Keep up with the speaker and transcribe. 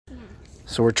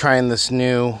So we're trying this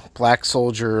new black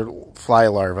soldier fly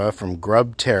larva from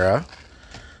Grub Terra.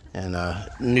 And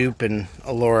Noop and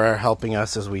Alora are helping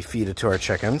us as we feed it to our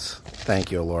chickens.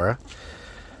 Thank you, Alora.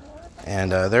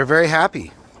 And they're very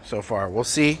happy so far. We'll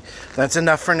see. That's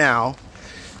enough for now.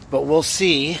 But we'll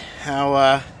see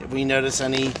how if we notice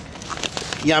any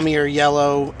yummier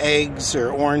yellow eggs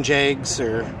or orange eggs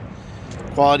or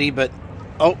quality. But,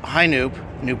 oh, hi, Noop.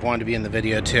 Noop wanted to be in the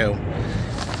video, too.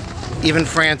 Even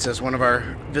Francis, one of our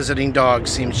visiting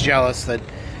dogs, seems jealous that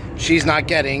she's not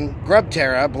getting Grub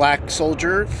Terra black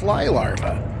soldier fly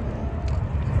larva.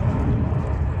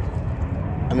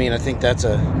 I mean, I think that's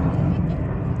a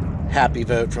happy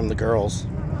vote from the girls.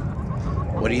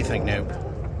 What do you think, Noop?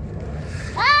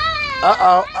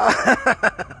 Uh-oh.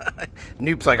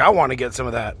 Noop's like, I want to get some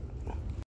of that.